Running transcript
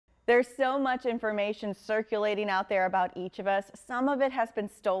There's so much information circulating out there about each of us. Some of it has been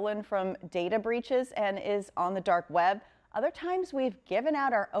stolen from data breaches and is on the dark web. Other times we've given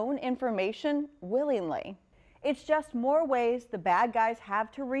out our own information willingly. It's just more ways the bad guys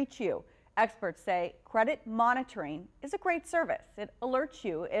have to reach you. Experts say credit monitoring is a great service. It alerts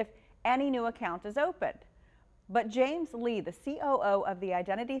you if any new account is opened. But James Lee, the COO of the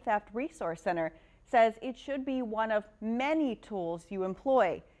Identity Theft Resource Center, says it should be one of many tools you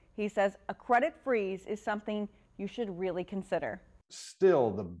employ. He says a credit freeze is something you should really consider. Still,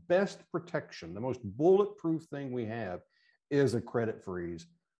 the best protection, the most bulletproof thing we have is a credit freeze,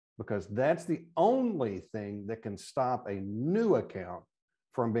 because that's the only thing that can stop a new account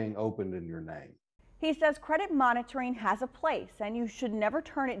from being opened in your name. He says credit monitoring has a place and you should never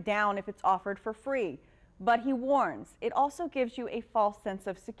turn it down if it's offered for free. But he warns it also gives you a false sense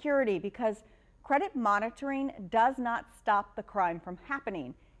of security because credit monitoring does not stop the crime from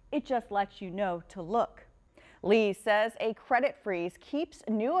happening. It just lets you know to look. Lee says a credit freeze keeps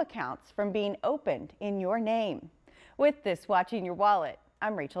new accounts from being opened in your name. With this Watching Your Wallet,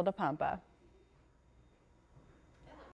 I'm Rachel DePompa.